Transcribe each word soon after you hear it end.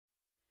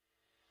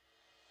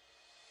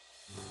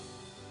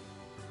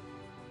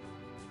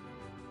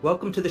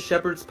Welcome to the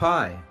Shepherd's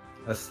Pie,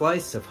 a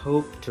slice of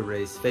hope to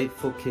raise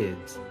faithful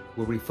kids,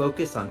 where we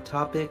focus on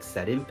topics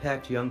that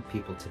impact young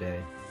people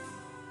today.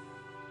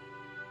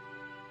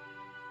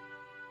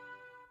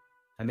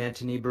 I'm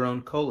Antony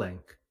Barone Kolenc.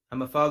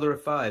 I'm a father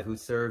of 5 who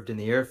served in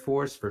the Air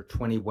Force for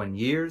 21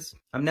 years.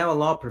 I'm now a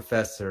law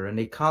professor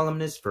and a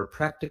columnist for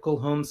Practical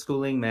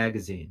Homeschooling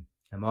magazine.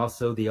 I'm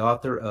also the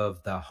author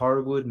of The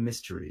Harwood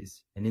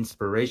Mysteries, an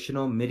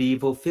inspirational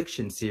medieval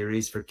fiction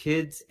series for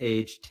kids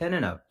aged 10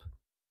 and up.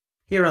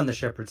 Here on the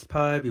Shepherd's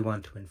Pie, we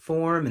want to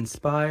inform,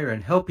 inspire,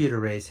 and help you to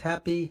raise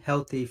happy,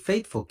 healthy,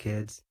 faithful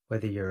kids,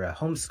 whether you're a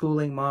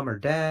homeschooling mom or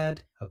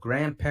dad, a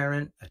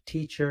grandparent, a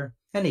teacher,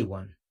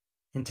 anyone.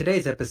 In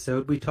today's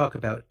episode, we talk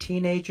about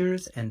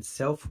teenagers and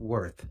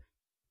self-worth.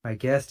 My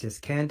guest is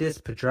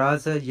Candice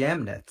Pedraza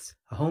Yamnitz,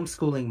 a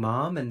homeschooling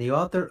mom and the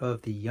author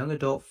of the young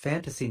adult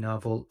fantasy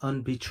novel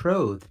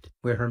Unbetrothed,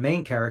 where her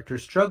main character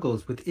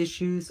struggles with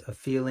issues of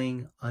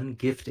feeling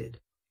ungifted.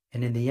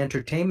 And in the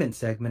entertainment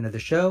segment of the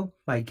show,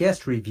 my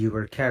guest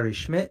reviewer, Carrie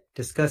Schmidt,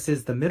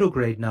 discusses the middle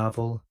grade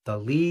novel The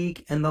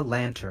League and the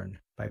Lantern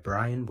by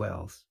Brian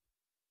Wells.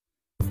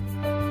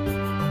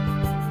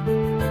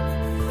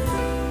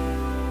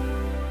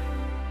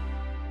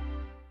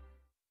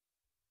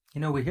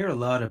 You know, we hear a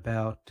lot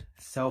about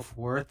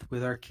self-worth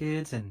with our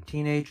kids and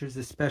teenagers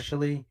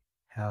especially,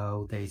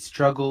 how they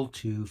struggle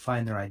to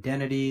find their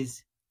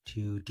identities,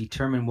 to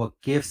determine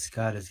what gifts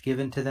God has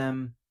given to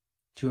them,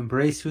 to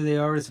embrace who they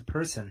are as a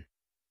person.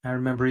 I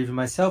remember even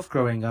myself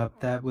growing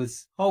up, that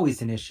was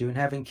always an issue, and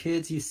having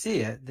kids, you see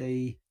it.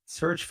 They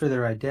search for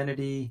their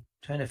identity,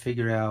 trying to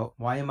figure out,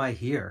 why am I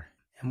here?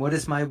 And what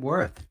is my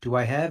worth? Do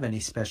I have any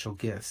special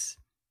gifts?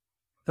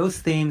 Those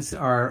themes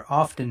are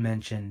often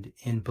mentioned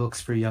in books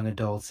for young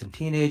adults and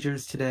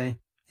teenagers today.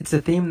 It's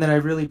a theme that I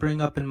really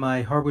bring up in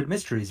my Harwood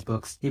Mysteries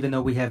books. Even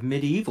though we have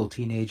medieval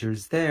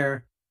teenagers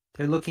there,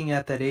 they're looking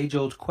at that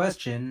age-old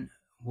question,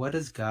 what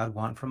does God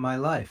want from my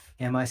life?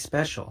 Am I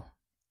special?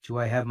 Do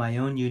I have my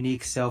own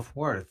unique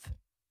self-worth?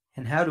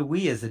 And how do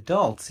we as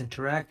adults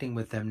interacting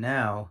with them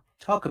now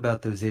talk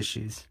about those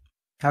issues?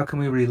 How can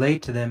we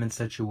relate to them in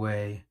such a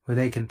way where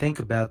they can think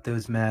about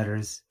those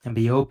matters and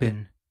be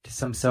open to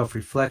some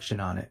self-reflection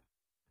on it?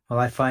 Well,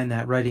 I find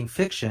that writing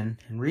fiction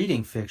and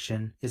reading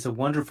fiction is a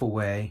wonderful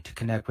way to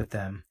connect with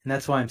them. And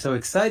that's why I'm so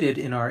excited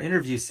in our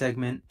interview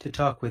segment to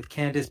talk with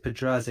Candice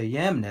Pedraza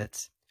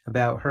Yamnitz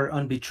about her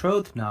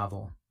Unbetrothed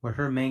novel, where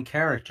her main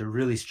character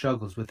really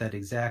struggles with that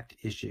exact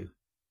issue.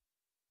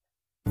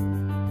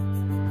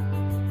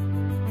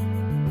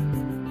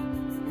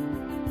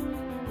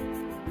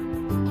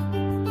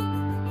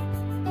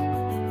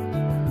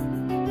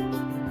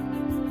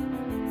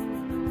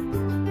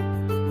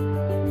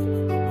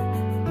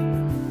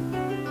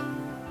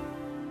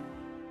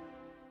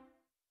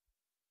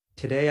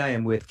 Today I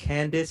am with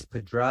Candice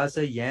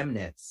Pedraza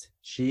Yamnitz.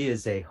 She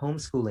is a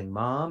homeschooling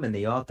mom and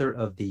the author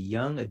of the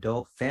young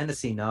adult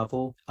fantasy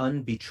novel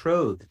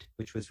Unbetrothed,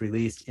 which was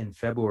released in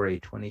February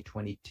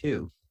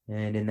 2022.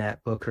 And in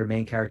that book, her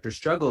main character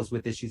struggles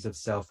with issues of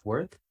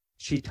self-worth.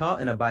 She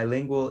taught in a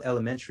bilingual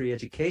elementary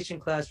education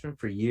classroom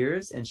for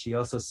years, and she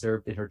also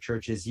served in her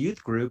church's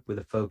youth group with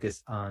a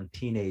focus on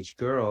teenage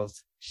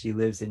girls. She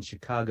lives in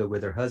Chicago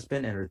with her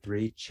husband and her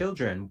 3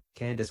 children.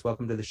 Candice,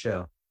 welcome to the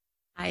show.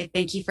 Hi,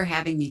 thank you for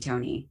having me,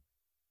 Tony.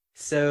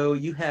 So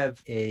you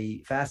have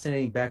a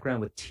fascinating background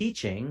with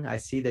teaching. I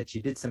see that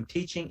you did some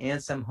teaching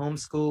and some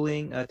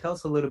homeschooling. Tell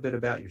us a little bit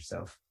about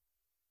yourself.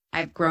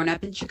 I've grown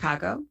up in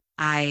Chicago.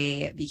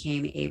 I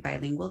became a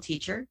bilingual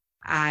teacher.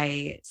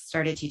 I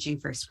started teaching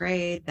 1st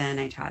grade, then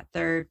I taught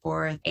 3rd,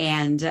 4th,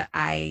 and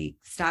I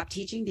stopped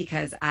teaching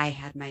because I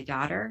had my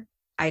daughter.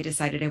 I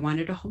decided I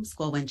wanted to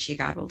homeschool when she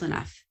got old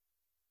enough.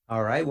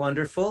 All right,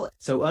 wonderful.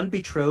 So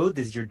Unbetrothed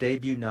is your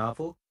debut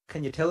novel.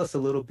 Can you tell us a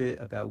little bit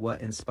about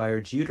what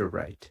inspired you to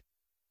write?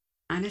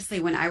 Honestly,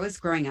 when I was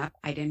growing up,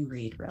 I didn't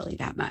read really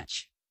that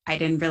much. I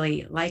didn't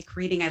really like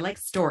reading. I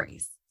liked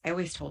stories. I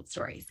always told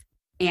stories.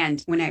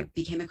 And when I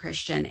became a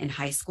Christian in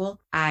high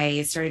school,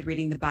 I started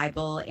reading the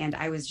Bible and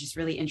I was just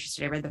really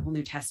interested. I read the whole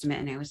New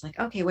Testament and I was like,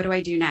 okay, what do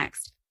I do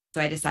next?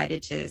 So I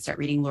decided to start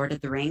reading Lord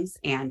of the Rings,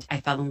 and I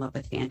fell in love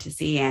with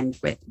fantasy and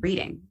with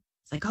reading.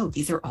 It's like, oh,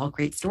 these are all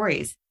great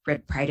stories.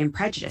 Read Pride and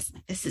Prejudice. I'm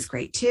like, this is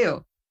great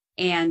too.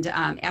 And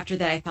after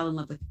that, I fell in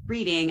love with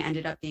reading,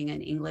 ended up being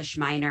an English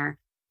minor.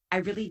 I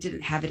really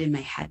didn't have it in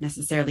my head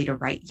necessarily to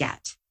write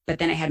yet. But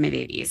then I had my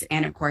babies.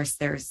 And of course,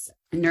 there's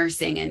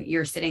nursing and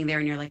you're sitting there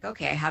and you're like,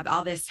 okay, I have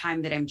all this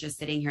time that I'm just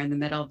sitting here in the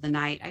middle of the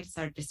night. I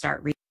decided to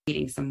start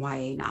reading some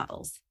YA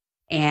novels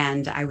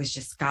and I was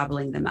just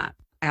gobbling them up.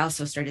 I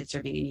also started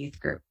serving in youth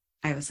group.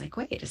 I was like,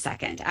 wait a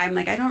second. I'm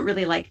like, I don't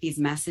really like these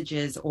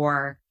messages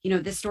or,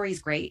 this story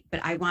is great, but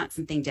I want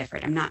something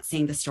different. I'm not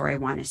seeing the story I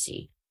want to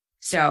see.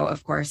 So,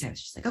 of course, I was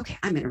just like, okay,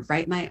 I'm going to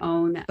write my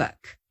own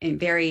book. And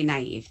very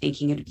naive,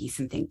 thinking it would be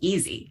something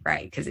easy,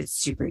 right? Because it's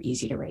super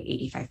easy to write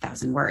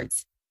 85,000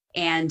 words.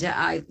 And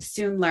I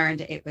soon learned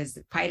it was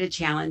quite a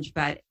challenge,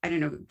 but I don't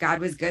know, God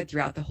was good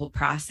throughout the whole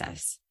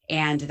process.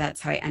 And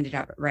that's how I ended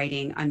up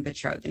writing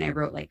Unbetrothed. And I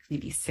wrote like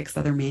maybe 6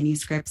 other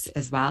manuscripts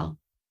as well.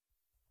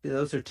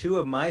 Those are two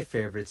of my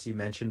favorites you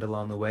mentioned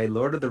along the way,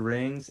 Lord of the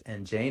Rings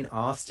and Jane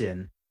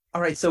Austen.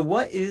 All right, so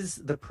what is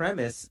the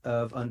premise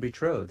of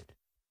Unbetrothed?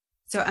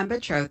 So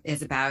Unbetrothed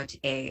is about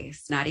a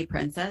snotty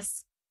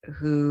princess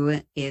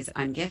who is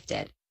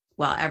ungifted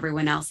while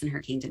everyone else in her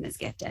kingdom is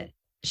gifted.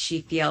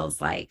 She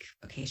feels like,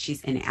 okay,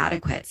 she's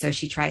inadequate. So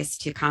she tries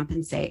to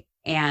compensate,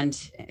 and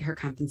her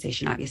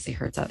compensation obviously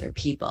hurts other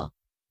people.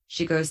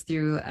 She goes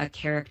through a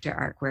character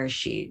arc where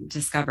she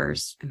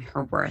discovers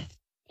her worth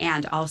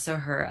and also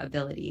her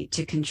ability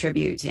to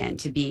contribute and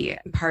to be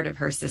part of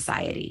her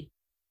society.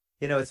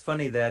 You know, it's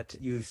funny that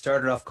you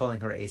started off calling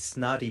her a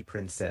snotty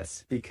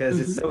princess because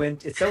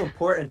Mm-hmm. it's so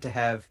important to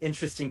have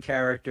interesting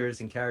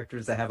characters and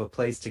characters that have a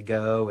place to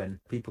go and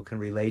people can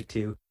relate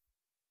to.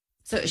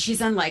 So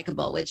she's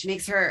unlikable, which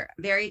makes her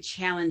very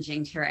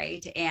challenging to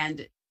write.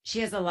 And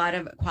she has a lot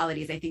of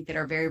qualities, I think, that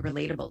are very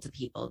relatable to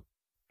people.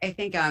 I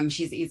think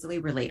she's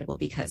easily relatable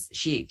because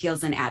she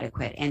feels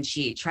inadequate and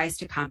she tries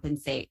to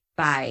compensate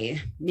by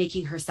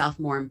making herself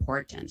more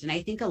important. And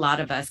I think a lot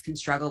of us can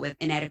struggle with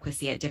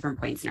inadequacy at different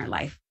points in our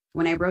life.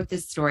 When I wrote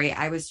this story,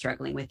 I was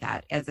struggling with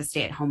that as a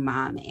stay-at-home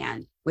mom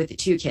and with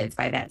two kids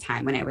by that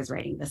time when I was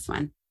writing this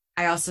one.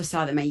 I also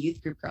saw that my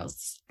youth group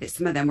girls, that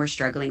some of them were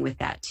struggling with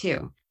that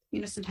too.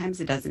 Sometimes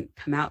it doesn't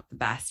come out the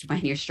best when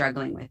you're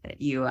struggling with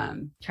it. You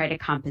try to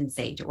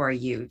compensate or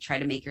you try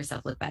to make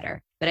yourself look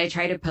better. But I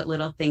try to put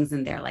little things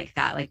in there like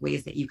that, like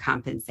ways that you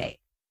compensate.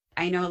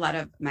 I know a lot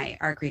of my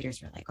ARC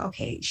readers were like,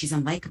 okay, she's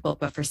unlikable,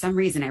 but for some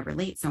reason I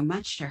relate so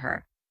much to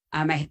her.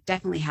 I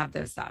definitely have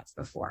those thoughts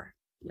before.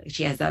 Like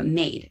she has a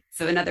maid.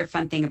 So another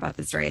fun thing about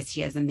the story is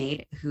she has a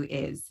maid who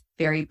is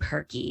very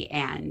perky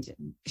and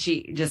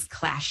she just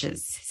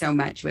clashes so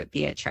much with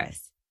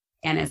Beatrice.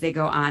 And as they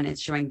go on, it's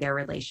showing their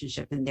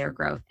relationship and their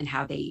growth and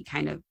how they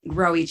kind of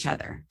grow each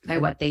other by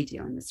what they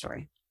do in the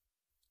story.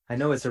 I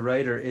know as a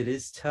writer, it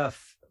is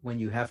tough when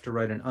you have to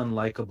write an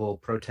unlikable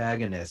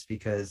protagonist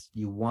because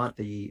you want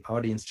the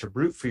audience to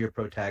root for your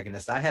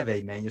protagonist. I have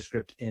a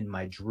manuscript in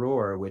my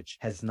drawer, which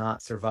has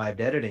not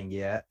survived editing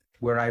yet,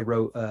 where I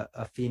wrote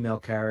a female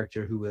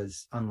character who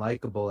was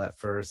unlikable at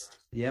first.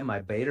 Yeah, my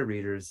beta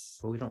readers,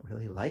 well, we don't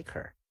really like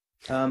her.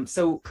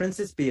 So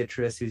Princess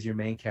Beatrice, who's your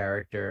main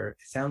character,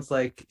 sounds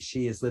like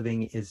she is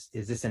living, is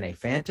this in a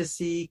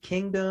fantasy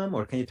kingdom,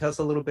 or can you tell us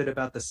a little bit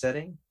about the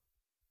setting?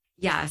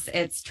 Yes,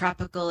 it's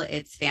tropical,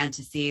 it's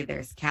fantasy.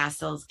 There's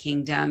castles,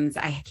 kingdoms.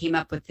 I came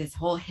up with this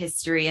whole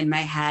history in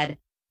my head,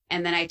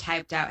 and then I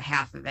typed out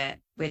half of it,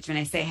 which when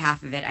I say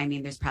half of it, I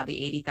mean there's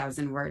probably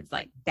 80,000 words,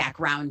 like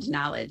background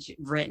knowledge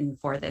written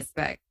for this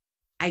book.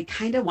 I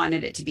kind of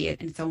wanted it to be in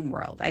its own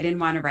world. I didn't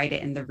want to write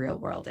it in the real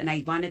world. And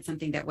I wanted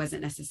something that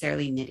wasn't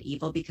necessarily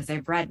medieval because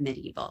I've read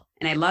medieval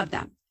and I love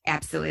them,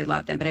 absolutely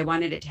love them. But I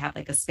wanted it to have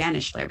like a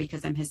Spanish flair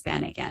because I'm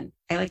Hispanic and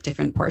I like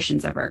different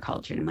portions of our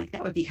culture. And I'm like,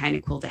 that would be kind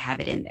of cool to have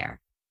it in there.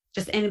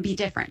 Just, and it'd be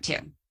different too.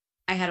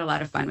 I had a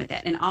lot of fun with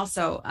it. And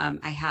also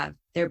I have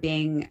there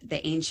being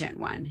the ancient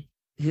one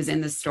who's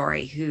in the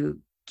story who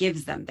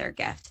gives them their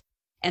gift.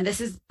 And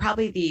this is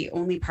probably the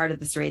only part of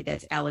the story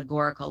that's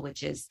allegorical,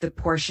 which is the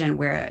portion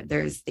where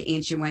there's the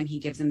ancient one, he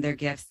gives them their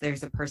gifts.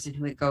 There's a person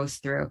who it goes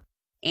through.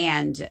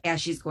 And as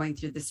she's going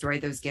through the story,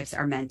 those gifts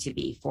are meant to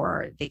be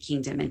for the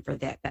kingdom and for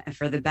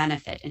the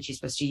benefit. And she's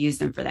supposed to use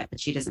them for that, but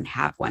she doesn't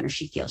have one, or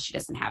she feels she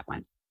doesn't have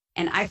one.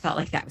 And I felt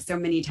like that so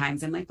many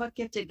times. I'm like, what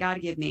gift did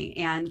God give me?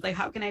 And like,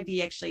 how can I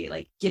be actually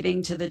like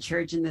giving to the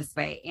church in this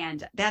way?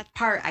 And that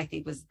part, I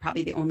think, was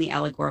probably the only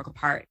allegorical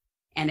part.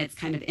 And it's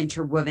kind of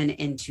interwoven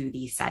into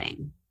the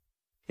setting.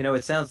 You know,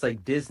 it sounds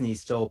like Disney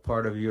stole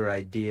part of your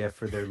idea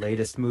for their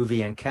latest movie,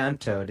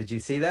 Encanto. Did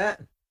you see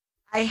that?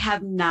 I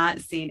have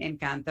not seen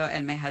Encanto,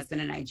 and my husband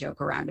and I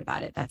joke around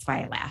about it. That's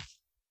why I laugh.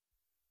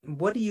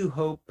 What do you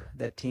hope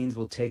that teens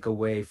will take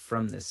away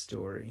from this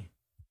story?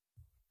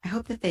 I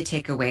hope that they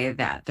take away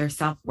that their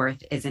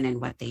self-worth isn't in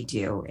what they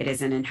do. It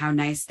isn't in how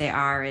nice they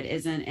are. It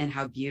isn't in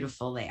how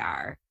beautiful they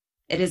are.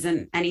 It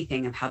isn't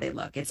anything of how they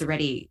look. It's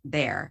already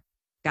there.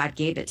 God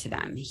gave it to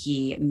them.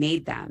 He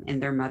made them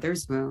in their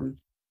mother's womb.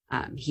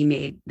 He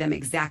made them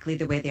exactly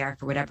the way they are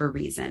for whatever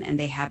reason. And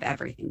they have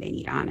everything they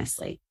need,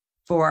 honestly,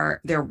 for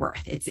their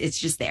worth. It's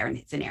just there and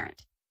it's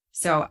inerrant.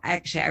 So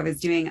actually, I was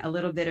doing a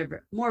little bit of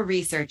more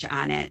research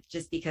on it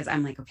just because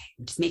I'm like, okay,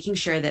 I'm just making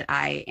sure that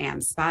I am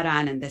spot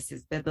on and this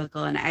is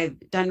biblical. And I've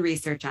done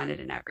research on it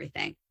and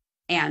everything.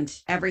 And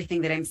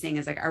everything that I'm seeing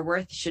is like our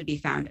worth should be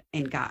found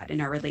in God, in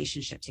our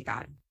relationship to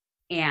God.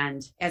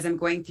 And as I'm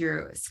going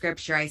through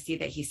scripture, I see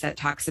that he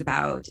talks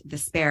about the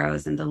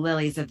sparrows and the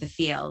lilies of the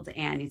field.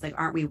 And he's like,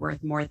 aren't we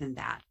worth more than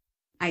that?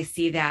 I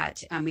see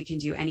that we can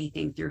do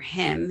anything through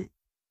him.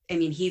 I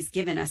mean, he's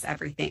given us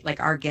everything, like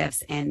our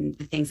gifts and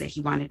the things that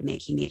he wanted to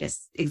make. He made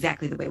us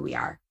exactly the way we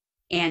are.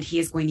 And he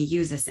is going to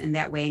use us in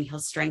that way, and he'll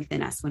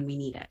strengthen us when we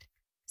need it.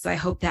 So I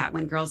hope that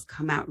when girls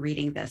come out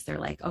reading this, they're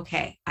like,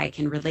 okay, I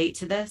can relate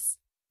to this,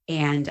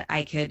 and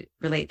I could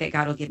relate that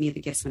God will give me the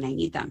gifts when I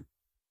need them.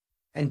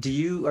 And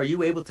are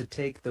you able to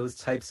take those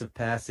types of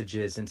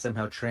passages and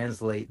somehow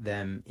translate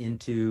them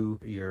into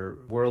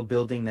your world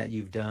building that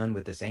you've done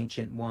with this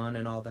ancient one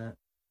and all that?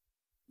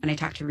 when I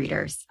talked to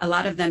readers, a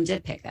lot of them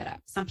did pick that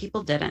up. Some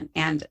people didn't.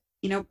 And,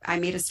 I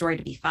made a story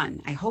to be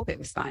fun. I hope it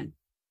was fun.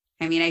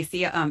 I mean, I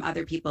see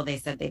other people, they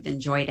said they've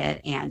enjoyed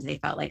it and they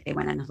felt like they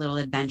went on a little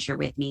adventure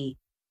with me.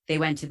 They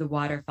went to the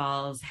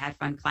waterfalls, had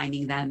fun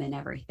climbing them and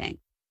everything.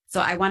 So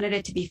I wanted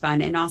it to be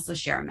fun and also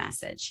share a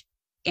message.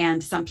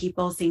 And some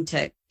people seem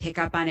to pick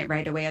up on it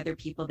right away. Other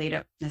people, they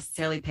don't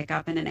necessarily pick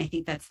up on it. And I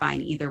think that's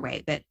fine either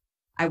way. But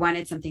I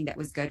wanted something that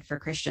was good for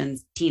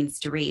Christians, teens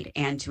to read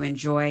and to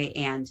enjoy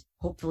and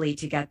hopefully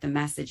to get the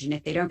message. And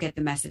if they don't get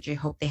the message, I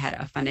hope they had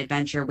a fun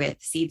adventure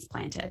with seeds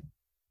planted.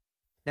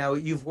 Now,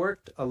 you've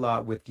worked a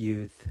lot with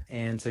youth,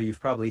 and so you've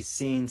probably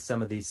seen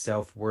some of these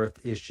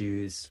self-worth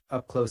issues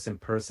up close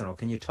and personal.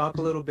 Can you talk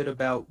a little bit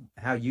about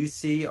how you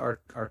see our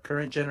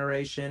current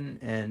generation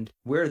and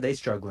where are they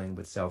struggling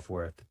with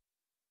self-worth?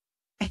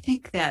 I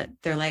think that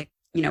they're like,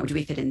 do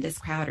we fit in this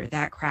crowd or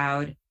that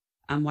crowd?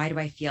 Why do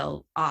I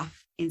feel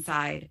off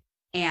inside?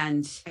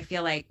 And I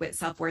feel like with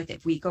self-worth,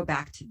 if we go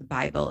back to the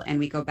Bible and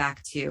we go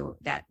back to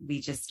that,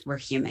 we're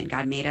human.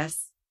 God made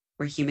us.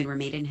 We're human. We're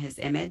made in his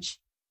image.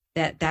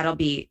 That's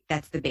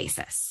the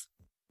basis.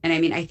 And I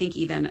mean, I think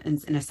even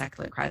in a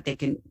secular crowd, they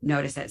can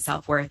notice that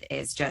self-worth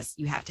is just,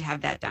 you have to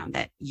have that down,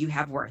 that you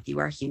have worth, you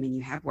are human,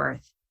 you have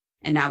worth.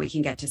 And now we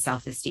can get to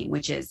self-esteem,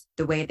 which is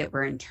the way that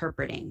we're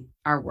interpreting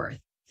our worth,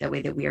 the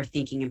way that we are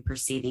thinking and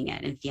perceiving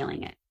it and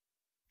feeling it.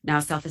 Now,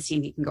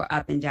 self-esteem, you can go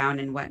up and down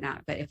and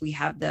whatnot. But if we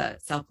have the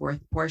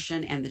self-worth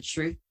portion and the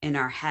truth in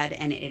our head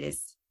and it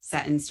is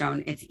set in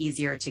stone, it's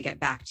easier to get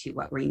back to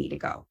what we need to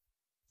go.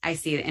 I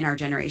see it in our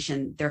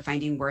generation, they're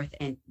finding worth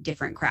in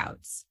different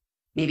crowds,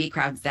 maybe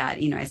crowds that,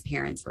 as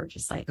parents were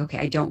just like, okay,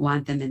 I don't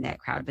want them in that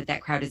crowd, but that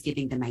crowd is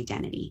giving them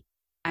identity.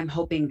 I'm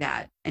hoping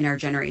that in our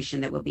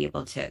generation that we'll be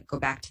able to go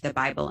back to the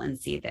Bible and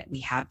see that we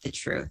have the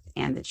truth,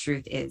 and the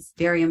truth is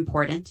very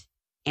important.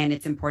 And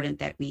it's important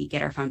that we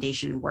get our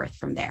foundation and worth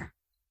from there.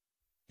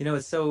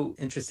 It's so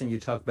interesting you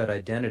talk about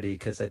identity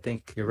because I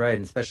think you're right,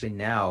 and especially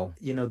now,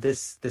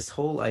 this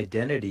whole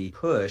identity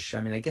push,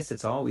 I mean, I guess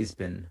it's always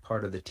been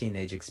part of the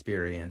teenage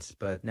experience,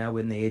 but now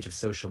in the age of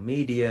social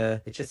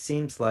media, it just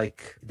seems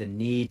like the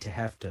need to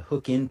have to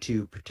hook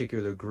into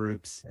particular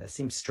groups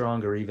seems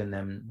stronger even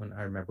than when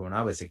I remember when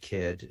I was a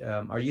kid.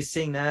 Are you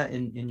seeing that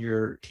in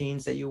your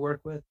teens that you work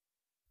with?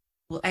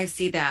 Well, I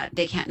see that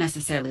they can't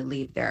necessarily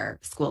leave their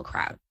school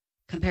crowd.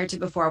 Compared to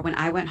before, when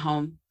I went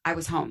home, I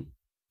was home.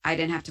 I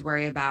didn't have to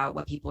worry about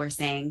what people are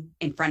saying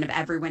in front of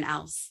everyone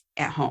else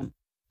at home.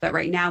 But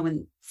right now,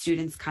 when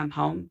students come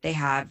home, they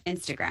have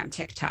Instagram,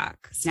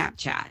 TikTok,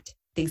 Snapchat.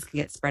 Things can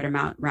get spread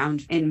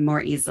around and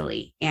more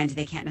easily, and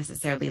they can't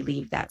necessarily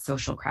leave that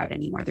social crowd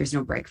anymore. There's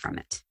no break from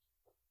it.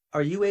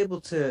 Are you able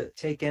to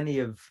take any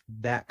of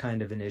that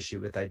kind of an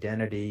issue with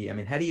identity? I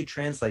mean, how do you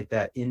translate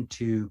that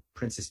into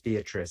Princess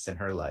Beatrice and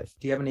her life?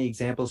 Do you have any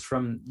examples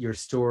from your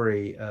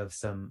story of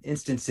some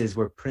instances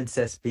where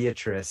Princess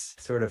Beatrice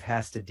sort of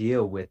has to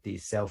deal with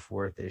these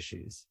self-worth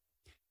issues?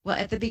 Well,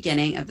 at the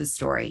beginning of the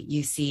story,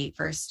 you see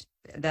first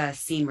the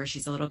scene where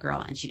she's a little girl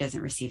and she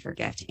doesn't receive her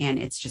gift, and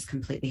it's just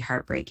completely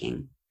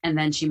heartbreaking. And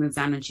then she moves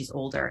on when she's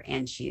older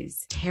and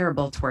she's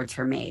terrible towards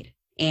her maid.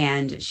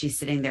 And she's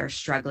sitting there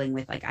struggling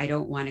with, like, I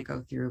don't want to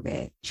go through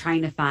with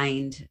trying to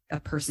find a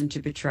person to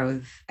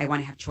betroth. I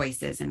want to have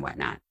choices and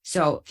whatnot.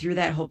 So through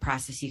that whole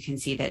process, you can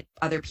see that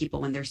other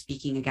people, when they're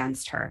speaking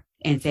against her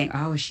and saying,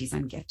 oh, she's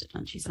ungifted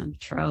and she's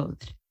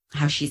unbetrothed,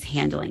 how she's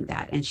handling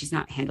that. And she's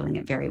not handling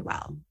it very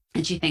well.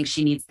 And she thinks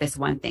she needs this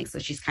one thing. So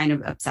she's kind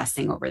of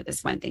obsessing over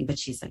this one thing, but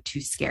she's like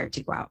too scared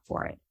to go out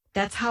for it.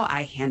 That's how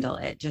I handle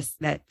it. Just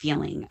that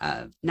feeling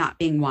of not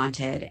being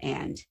wanted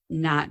and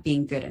not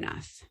being good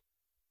enough.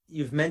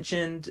 You've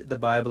mentioned the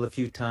Bible a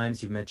few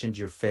times. You've mentioned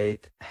your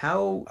faith.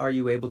 How are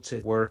you able to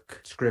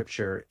work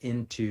scripture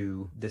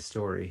into the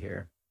story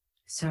here?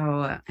 So,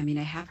 I mean,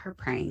 I have her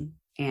praying,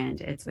 and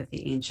it's with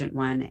the Ancient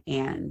One.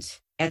 And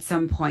at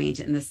some point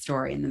in the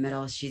story, in the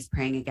middle, she's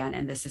praying again.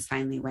 And this is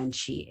finally when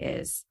she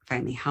is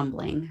finally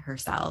humbling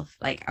herself.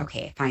 Like,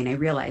 okay, fine. I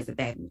realize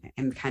that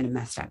I'm kind of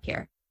messed up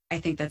here. I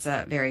think that's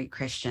a very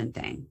Christian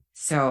thing.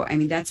 So, I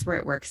mean, that's where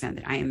it works in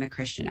that I am a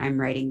Christian. I'm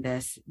writing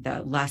this.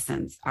 The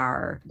lessons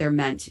they're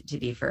meant to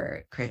be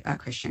for a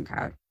Christian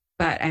crowd.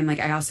 But I'm like,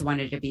 I also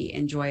wanted it to be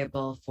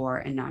enjoyable for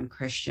a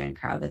non-Christian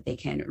crowd, that they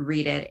can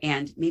read it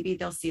and maybe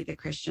they'll see the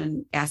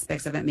Christian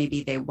aspects of it.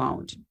 Maybe they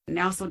won't. And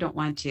I also don't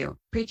want to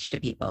preach to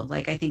people.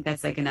 Like, I think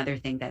that's like another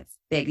thing that's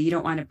big. You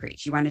don't want to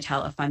preach. You want to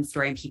tell a fun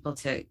story and people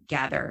to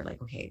gather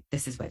like, okay,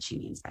 this is what she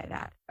means by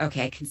that.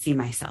 Okay, I can see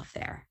myself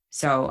there.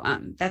 So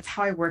that's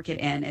how I work it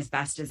in as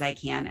best as I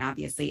can.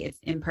 Obviously, it's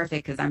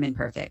imperfect because I'm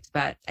imperfect,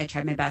 but I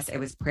tried my best. I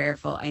was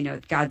prayerful. I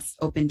know God's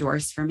opened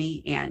doors for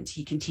me, and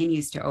he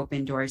continues to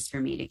open doors for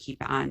me to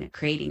keep on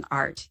creating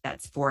art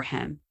that's for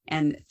him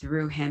and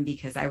through him,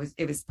 because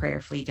it was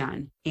prayerfully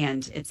done,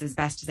 and it's as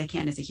best as I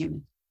can as a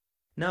human.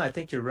 No, I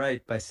think you're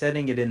right. By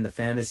setting it in the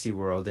fantasy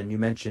world, and you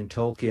mentioned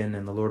Tolkien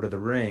and The Lord of the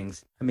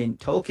Rings, I mean,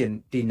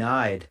 Tolkien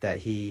denied that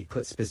he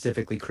put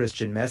specifically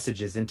Christian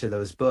messages into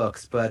those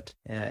books, but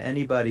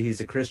anybody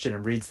who's a Christian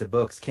and reads the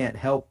books can't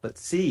help but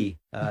see,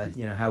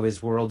 how his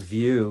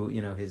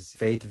worldview, his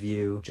faith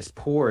view just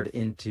poured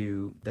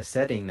into the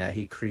setting that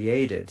he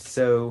created.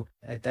 So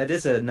that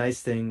is a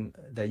nice thing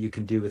that you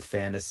can do with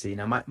fantasy.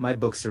 Now, my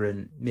books are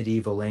in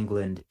medieval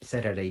England,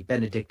 set at a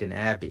Benedictine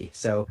abbey,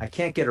 so I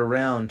can't get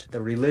around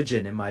the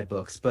religion in my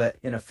books, but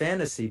in a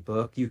fantasy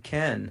book, you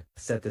can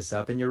set this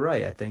up, and you're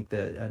right. I think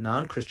that a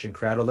non-Christian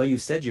crowd, although you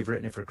said you've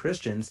written it for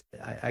Christians,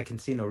 I can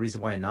see no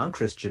reason why a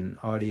non-Christian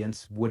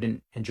audience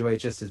wouldn't enjoy it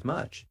just as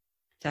much.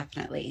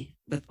 Definitely.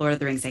 With Lord of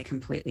the Rings, I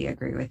completely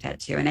agree with that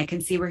too. And I can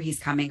see where he's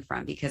coming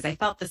from, because I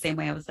felt the same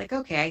way. I was like,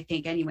 okay, I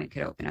think anyone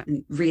could open up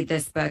and read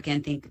this book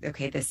and think,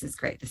 okay, this is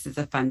great. This is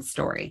a fun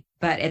story.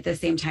 But at the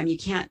same time, you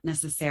can't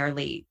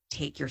necessarily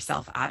take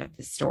yourself out of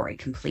the story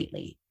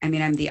completely. I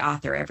mean, I'm the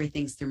author.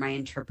 Everything's through my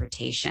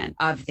interpretation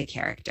of the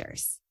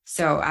characters.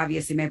 So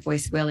obviously my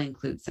voice will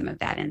include some of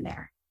that in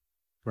there.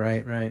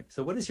 Right, right.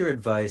 So what is your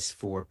advice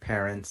for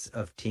parents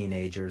of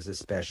teenagers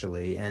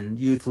especially, and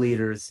youth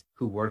leaders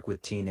who work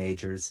with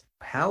teenagers?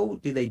 How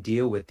do they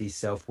deal with these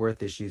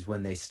self-worth issues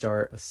when they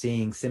start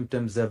seeing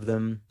symptoms of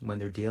them when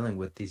they're dealing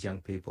with these young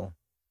people?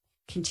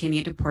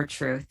 Continue to pour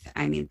truth.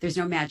 I mean, there's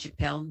no magic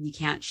pill. You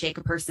can't shake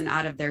a person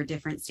out of their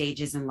different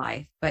stages in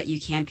life, but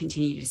you can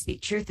continue to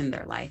speak truth in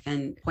their life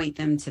and point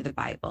them to the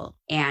Bible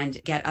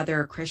and get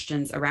other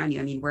Christians around you.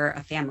 I mean, we're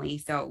a family,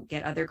 so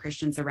get other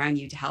Christians around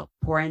you to help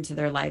pour into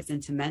their lives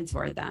and to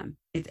mentor them.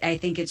 I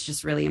think it's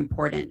just really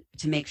important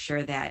to make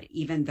sure that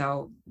even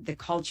though the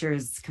culture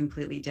is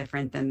completely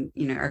different than,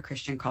 our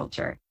Christian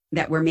culture,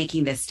 that we're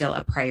making this still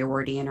a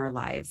priority in our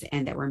lives,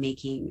 and that we're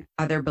making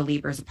other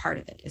believers a part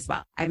of it as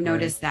well. I've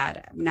noticed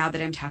that now that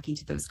I'm talking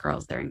to those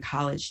girls, they're in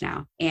college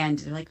now, and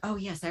they're like, oh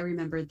yes, I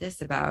remembered this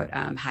about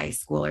high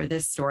school, or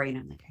this story. And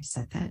I'm like, I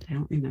said that? I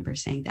don't remember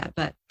saying that.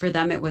 But for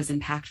them, it was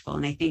impactful.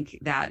 And I think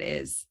that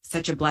is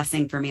such a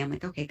blessing for me. I'm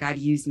like, okay, God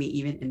used me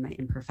even in my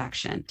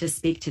imperfection to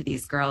speak to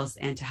these girls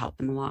and to help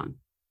them along.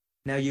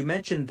 Now, you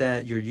mentioned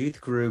that your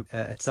youth group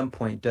at some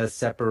point does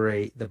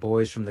separate the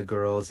boys from the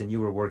girls, and you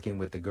were working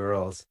with the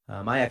girls.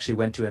 I actually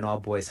went to an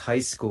all-boys high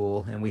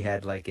school, and we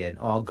had like an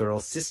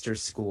all-girls sister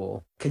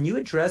school. Can you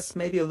address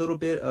maybe a little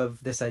bit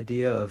of this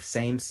idea of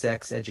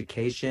same-sex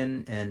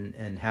education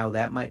and how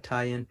that might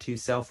tie into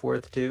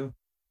self-worth too?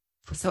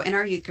 So in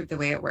our youth group, the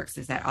way it works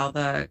is that all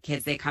the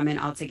kids, they come in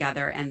all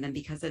together. And then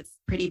because it's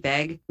pretty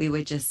big, we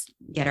would just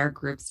get our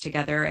groups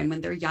together. And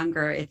when they're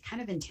younger, it's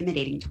kind of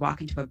intimidating to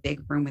walk into a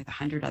big room with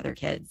 100 other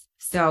kids.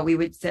 So we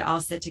would all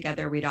sit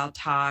together, we'd all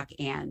talk,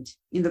 and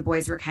the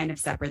boys were kind of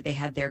separate. They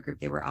had their group,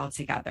 they were all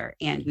together,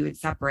 and we would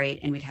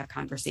separate and we'd have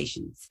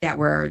conversations that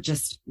were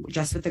just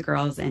with the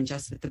girls and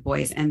just with the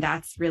boys. And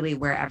that's really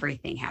where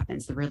everything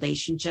happens, the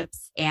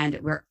relationships. And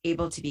we're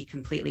able to be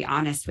completely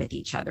honest with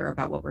each other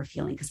about what we're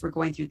feeling, because we're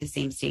going through the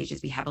same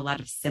stages. We have a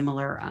lot of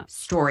similar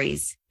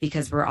stories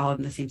because we're all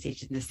in the same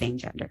stage in the same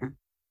gender.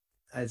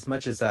 As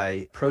much as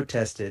I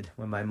protested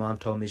when my mom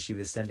told me she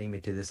was sending me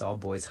to this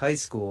all-boys high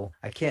school,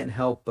 I can't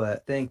help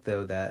but think,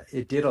 though, that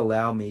it did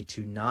allow me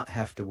to not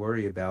have to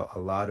worry about a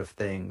lot of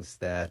things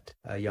that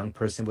a young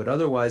person would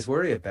otherwise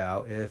worry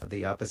about if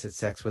the opposite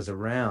sex was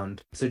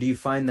around. So do you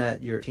find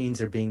that your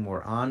teens are being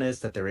more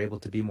honest, that they're able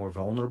to be more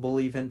vulnerable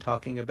even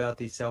talking about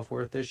these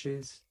self-worth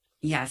issues?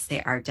 Yes,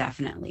 they are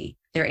definitely.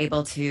 They're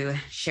able to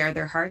share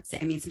their hearts.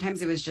 I mean,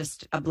 sometimes it was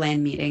just a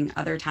bland meeting.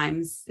 Other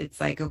times it's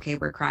like, okay,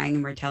 we're crying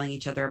and we're telling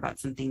each other about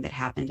something that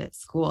happened at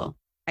school.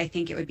 I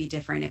think it would be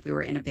different if we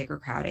were in a bigger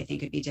crowd. I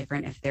think it'd be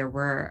different if there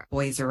were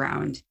boys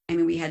around. I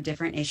mean, we had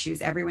different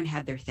issues. Everyone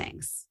had their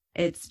things.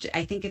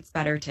 I think it's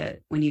better to,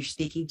 when you're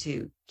speaking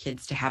to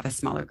kids, to have a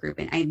smaller group.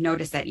 And I've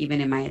noticed that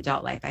even in my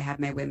adult life, I have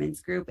my women's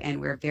group,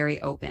 and we're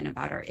very open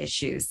about our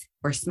issues.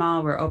 We're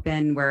small, we're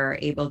open, we're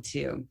able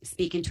to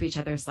speak into each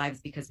other's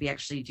lives because we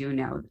actually do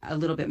know a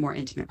little bit more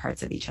intimate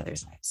parts of each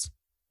other's lives.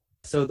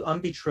 So the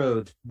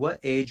Unbetrothed, what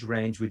age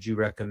range would you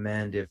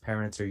recommend if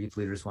parents or youth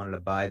leaders wanted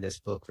to buy this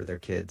book for their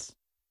kids?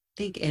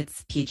 I think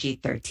it's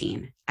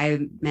PG-13.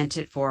 I meant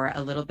it for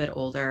a little bit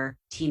older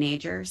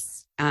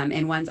teenagers,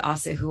 and ones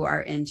also who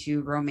are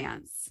into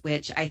romance,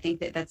 which I think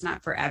that's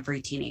not for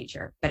every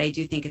teenager, but I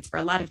do think it's for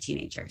a lot of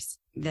teenagers.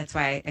 That's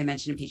why I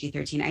mentioned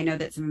PG-13. I know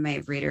that some of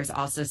my readers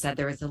also said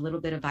there was a little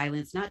bit of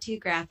violence, not too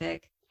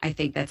graphic. I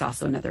think that's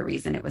also another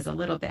reason it was a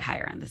little bit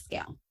higher on the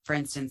scale. For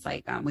instance,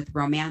 like with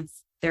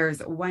romance, there's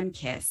one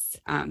kiss,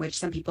 which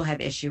some people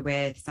have issue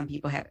with, some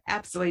people have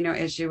absolutely no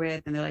issue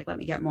with, and they're like, let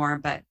me get more.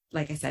 But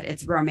like I said,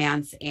 it's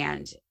romance,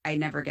 and I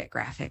never get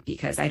graphic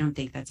because I don't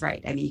think that's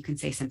right. I mean, you can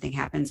say something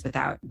happens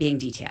without being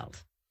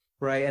detailed.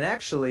 Right. And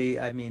actually,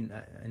 I mean,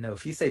 I know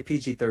if you say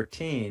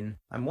PG-13,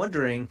 I'm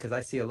wondering, because I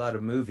see a lot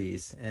of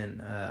movies,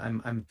 and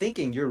I'm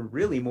thinking you're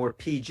really more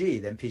PG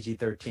than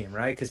PG-13,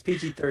 right? Because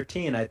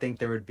PG-13, I think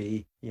there would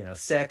be,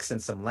 sex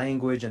and some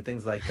language and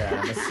things like that.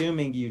 I'm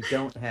assuming you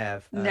don't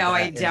have. No,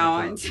 I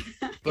don't.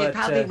 It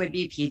probably would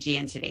be PG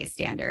in today's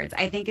standards.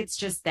 I think it's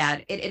just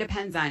that it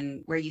depends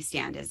on where you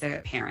stand as a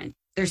parent.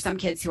 There's some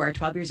kids who are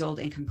 12 years old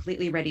and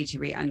completely ready to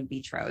read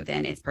Unbetrothed,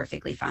 and it's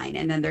perfectly fine.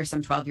 And then there's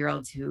some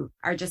 12-year-olds who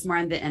are just more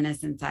on the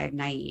innocent side,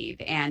 naive,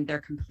 and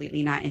they're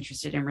completely not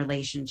interested in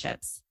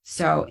relationships.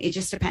 So it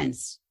just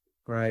depends.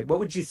 Right. What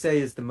would you say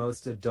is the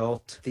most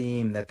adult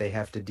theme that they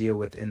have to deal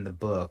with in the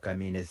book? I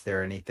mean, is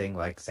there anything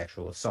like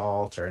sexual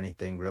assault or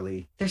anything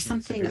really There's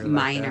something severe like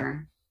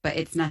minor, but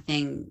it's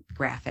nothing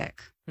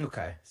graphic.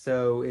 Okay,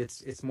 so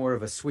it's more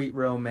of a sweet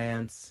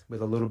romance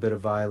with a little bit of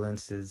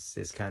violence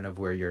is kind of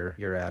where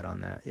you're at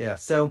on that. Yeah.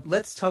 So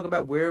let's talk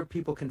about where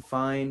people can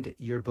find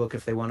your book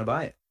if they want to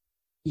buy it.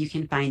 You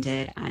can find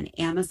it on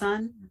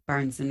Amazon,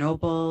 Barnes &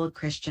 Noble,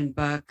 Christian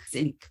Books,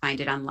 and you can find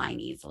it online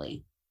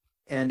easily.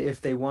 And if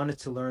they wanted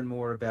to learn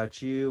more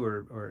about you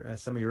or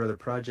some of your other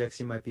projects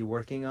you might be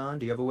working on,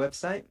 do you have a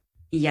website?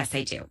 Yes,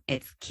 I do.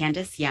 It's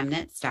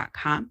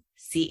CandiceYamnitz.com,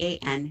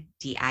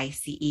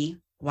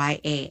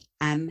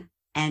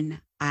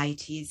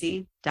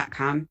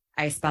 CandiceYamnitz.com.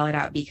 I spell it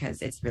out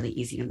because it's really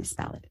easy to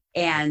misspell it.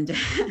 And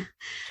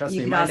trust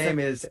me, my name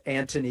is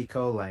Antony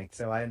Kolenc,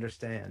 so I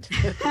understand.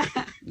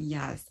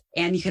 Yes.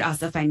 And you could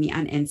also find me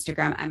on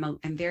Instagram. I'm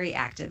very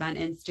active on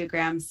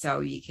Instagram, so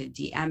you could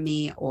DM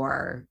me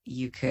or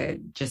you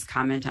could just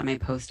comment on my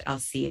post. I'll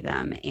see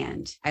them.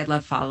 And I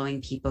love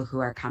following people who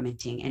are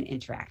commenting and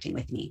interacting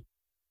with me.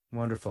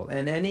 Wonderful.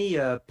 And any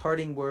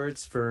parting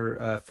words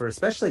for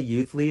especially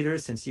youth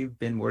leaders, since you've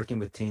been working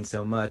with teens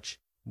so much,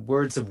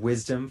 words of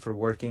wisdom for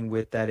working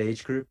with that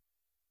age group?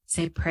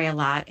 Say pray a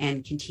lot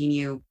and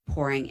continue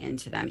pouring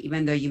into them.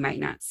 Even though you might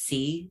not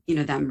see,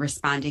 them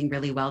responding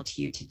really well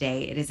to you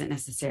today, it isn't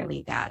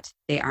necessarily that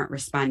they aren't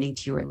responding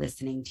to you or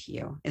listening to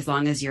you. As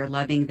long as you're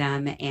loving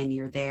them and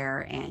you're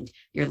there and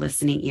you're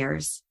listening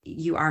ears,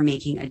 you are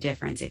making a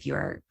difference if you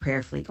are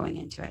prayerfully going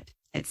into it.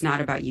 It's not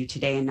about you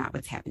today and not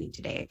what's happening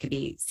today. It could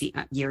be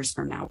years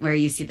from now where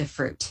you see the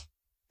fruit.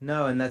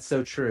 No, and that's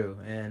so true.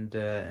 And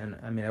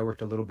I mean, I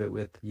worked a little bit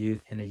with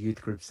youth in a youth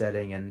group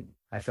setting, and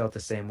I felt the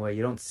same way.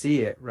 You don't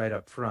see it right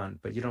up front,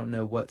 but you don't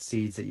know what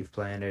seeds that you've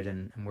planted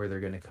and where they're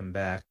going to come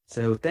back.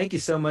 So thank you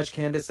so much,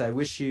 Candice. I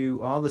wish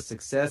you all the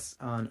success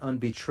on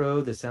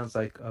Unbetrothed. It sounds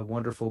like a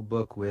wonderful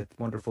book with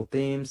wonderful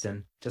themes,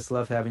 and just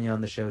love having you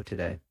on the show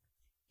today.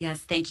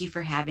 Yes, thank you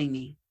for having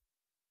me.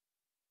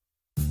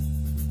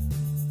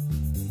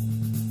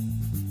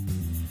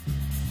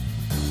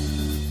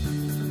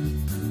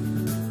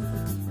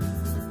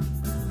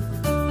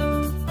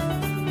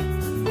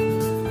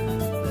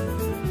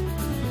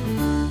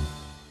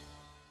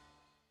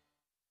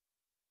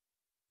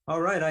 All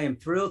right, I am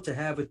thrilled to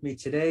have with me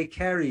today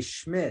Carrie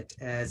Schmidt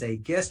as a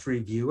guest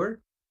reviewer.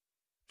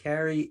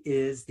 Carrie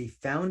is the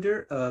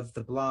founder of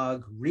the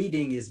blog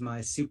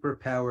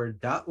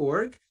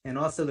readingismysuperpower.org and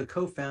also the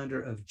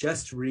co-founder of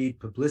Just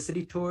Read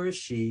Publicity Tours.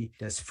 She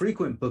does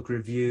frequent book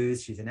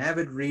reviews. She's an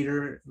avid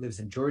reader, lives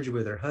in Georgia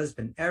with her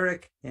husband,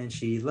 Eric, and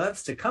she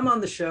loves to come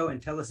on the show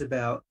and tell us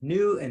about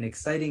new and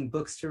exciting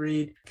books to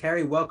read.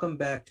 Carrie, welcome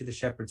back to the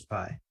Shepherd's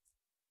Pie.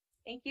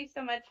 Thank you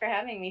so much for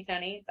having me,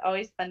 Tony. It's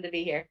always fun to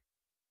be here.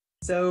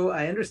 So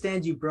I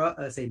understand you brought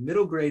us a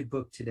middle grade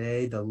book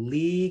today, The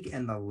League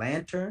and the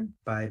Lantern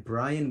by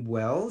Brian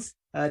Wells.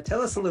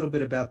 Tell us a little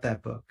bit about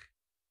that book.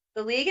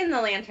 The League and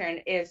the Lantern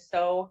is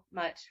so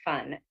much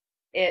fun.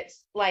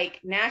 It's like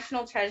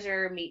National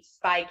Treasure meets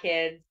Spy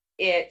Kids.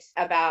 It's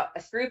about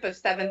a group of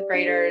seventh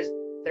graders.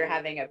 They're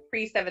having a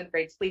pre-seventh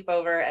grade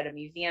sleepover at a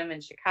museum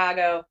in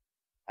Chicago.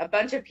 A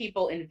bunch of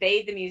people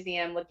invade the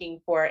museum looking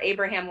for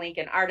Abraham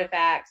Lincoln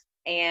artifacts.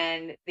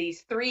 And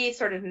these three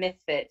sort of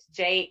misfits,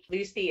 Jake,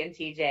 Lucy, and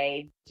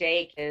TJ.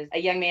 Jake is a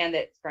young man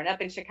that's grown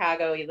up in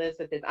Chicago. He lives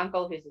with his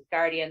uncle, who's his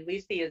guardian.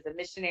 Lucy is a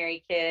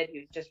missionary kid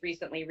who's just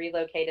recently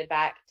relocated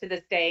back to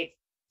the States.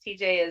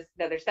 TJ is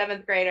another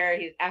seventh grader.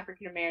 He's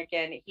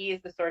African-American. He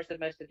is the source of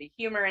most of the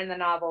humor in the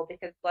novel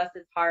because bless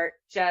his heart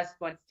just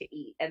wants to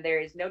eat. And there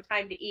is no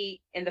time to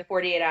eat in the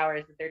 48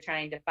 hours that they're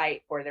trying to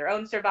fight for their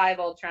own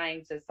survival,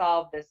 trying to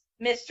solve this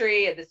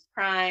mystery of this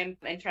crime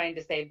and trying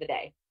to save the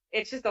day.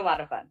 It's just a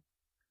lot of fun.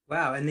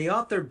 Wow. And the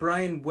author,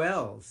 Brian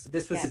Wells,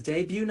 this was his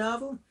debut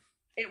novel?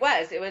 It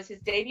was his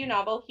debut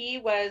novel. He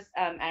was,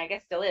 I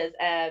guess still is,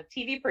 a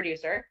TV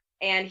producer.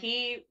 And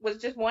he was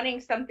just wanting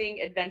something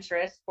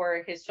adventurous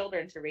for his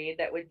children to read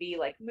that would be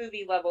like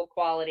movie level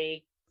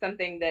quality,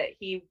 something that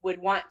he would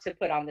want to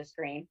put on the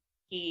screen.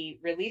 He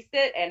released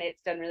it and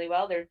it's done really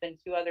well. There's been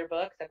 2 other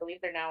books. I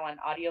believe they're now on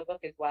audiobook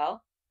as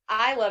well.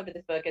 I loved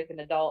this book as an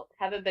adult.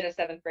 Haven't been a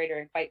seventh grader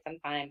in quite some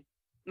time.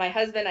 My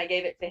husband, I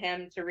gave it to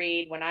him to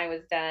read when I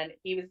was done.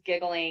 He was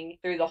giggling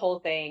through the whole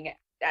thing.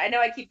 I know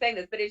I keep saying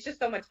this, but it's just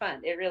so much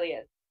fun. It really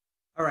is.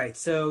 All right.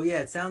 So, yeah,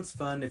 it sounds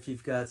fun if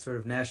you've got sort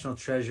of National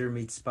Treasure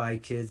meets Spy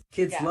Kids.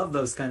 Kids love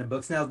those kind of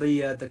books. Now,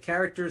 the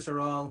characters are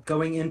all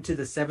going into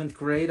the 7th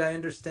grade, I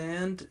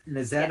understand. And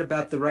is that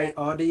about the right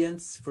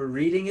audience for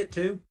reading it,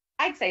 too?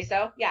 I'd say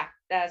so. Yeah.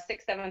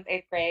 6th, 7th,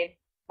 8th grade.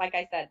 Like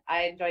I said,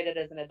 I enjoyed it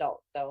as an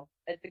adult. So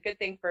it's a good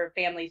thing for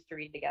families to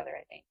read together,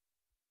 I think.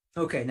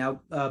 Okay, now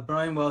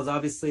Brian Wells,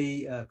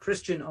 obviously a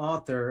Christian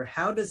author.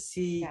 How does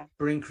he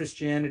bring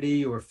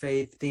Christianity or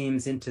faith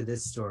themes into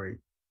this story?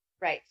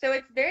 Right. So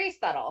it's very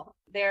subtle.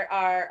 There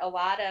are a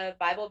lot of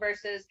Bible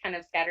verses kind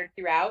of scattered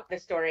throughout the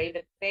story,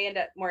 but they end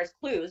up more as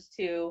clues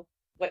to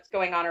what's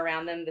going on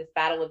around them, this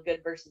battle of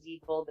good versus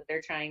evil that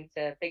they're trying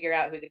to figure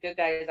out who the good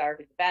guys are,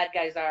 who the bad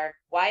guys are,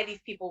 why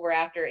these people were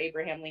after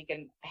Abraham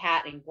Lincoln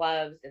hat and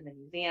gloves in the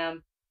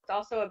museum. It's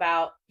also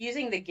about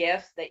using the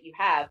gifts that you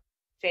have.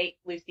 Jake,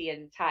 Lucy,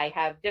 and Ty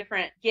have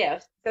different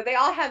gifts. So they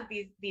all have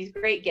these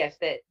great gifts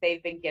that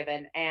they've been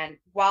given. And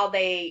while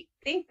they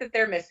think that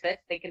they're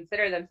misfits, they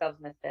consider themselves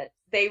misfits,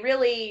 they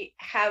really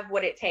have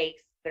what it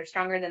takes. They're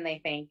stronger than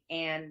they think,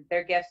 and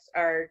their gifts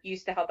are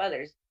used to help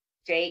others.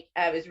 Jake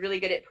was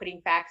really good at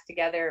putting facts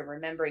together and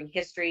remembering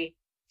history.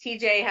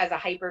 TJ has a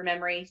hyper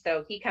memory,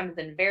 so he comes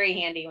in very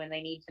handy when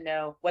they need to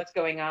know what's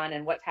going on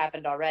and what's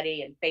happened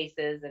already and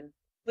faces. And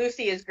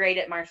Lucy is great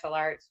at martial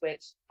arts,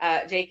 which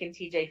Jake and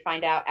TJ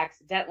find out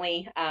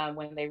accidentally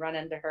when they run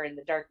into her in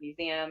the dark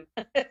museum.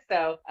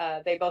 So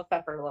they both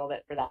suffer a little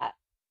bit for that.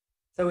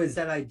 So is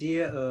that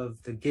idea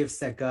of the gifts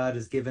that God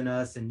has given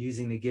us and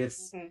using the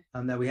gifts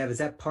that we have, is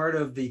that part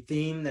of the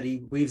theme that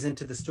he weaves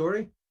into the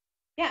story?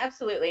 Yeah,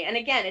 absolutely. And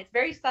again, it's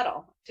very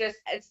subtle. Just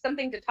it's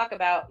something to talk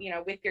about,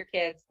 with your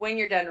kids when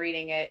you're done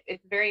reading it.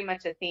 It's very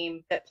much a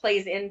theme that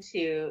plays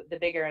into the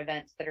bigger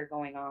events that are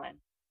going on.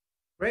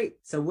 Great.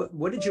 So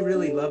what did you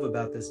really love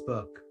about this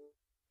book?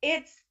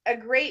 It's a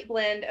great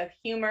blend of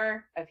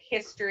humor, of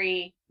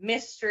history,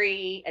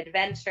 mystery,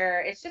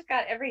 adventure. It's just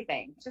got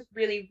everything. It's just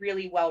really,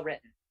 really well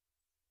written.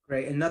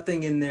 Great. And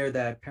nothing in there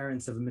that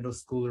parents of a middle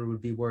schooler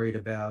would be worried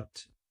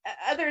about?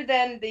 Other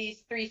than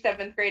these 3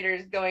 7th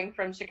graders going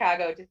from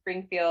Chicago to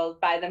Springfield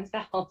by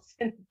themselves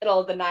in the middle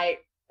of the night,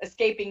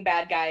 escaping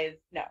bad guys.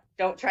 No,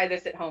 don't try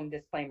this at home.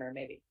 Disclaimer,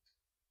 maybe.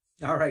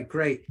 All right,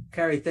 great.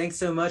 Carrie, thanks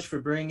so much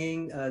for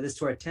bringing this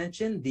to our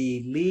attention.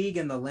 The League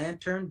and the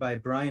Lantern by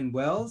Brian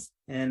Wells.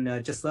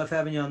 And just love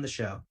having you on the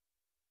show.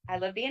 I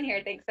love being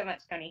here. Thanks so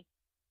much, Tony.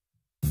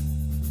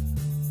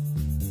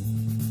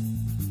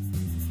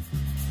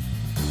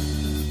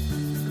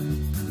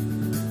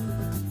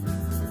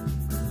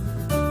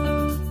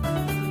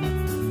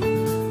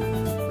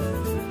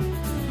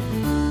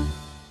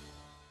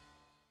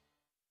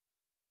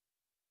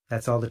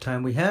 That's all the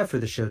time we have for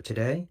the show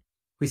today.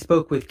 We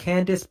spoke with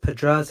Candice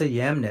Pedraza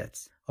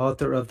Yamnitz,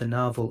 author of the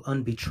novel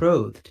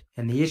Unbetrothed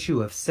and the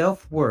issue of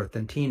self-worth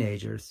in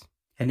teenagers.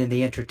 And in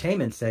the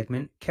entertainment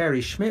segment,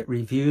 Carrie Schmidt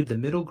reviewed the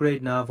middle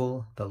grade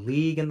novel The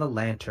League and the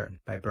Lantern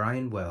by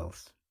Brian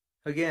Wells.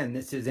 Again,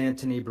 this is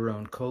Antony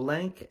Barone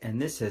Kolenc,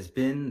 and this has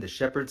been The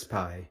Shepherd's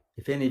Pie.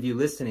 If any of you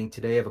listening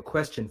today have a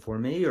question for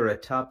me or a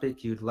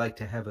topic you'd like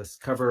to have us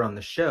cover on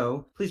the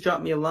show, please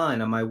drop me a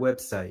line on my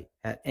website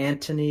at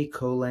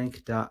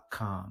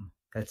antonykolenc.com.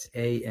 That's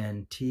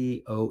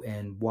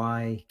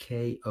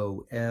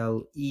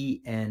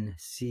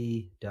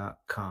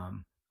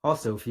AntonyKolenc.com.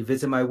 Also, if you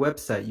visit my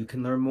website, you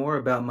can learn more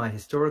about my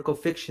historical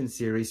fiction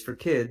series for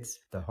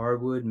kids, The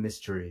Harwood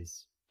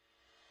Mysteries.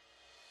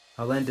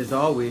 I'll end as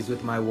always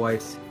with my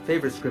wife's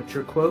favorite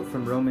scripture quote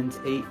from Romans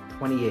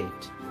 8:28.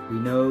 We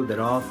know that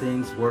all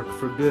things work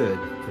for good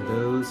for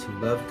those who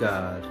love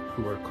God,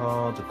 who are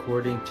called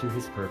according to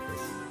his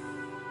purpose.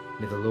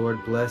 May the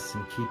Lord bless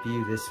and keep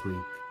you this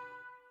week.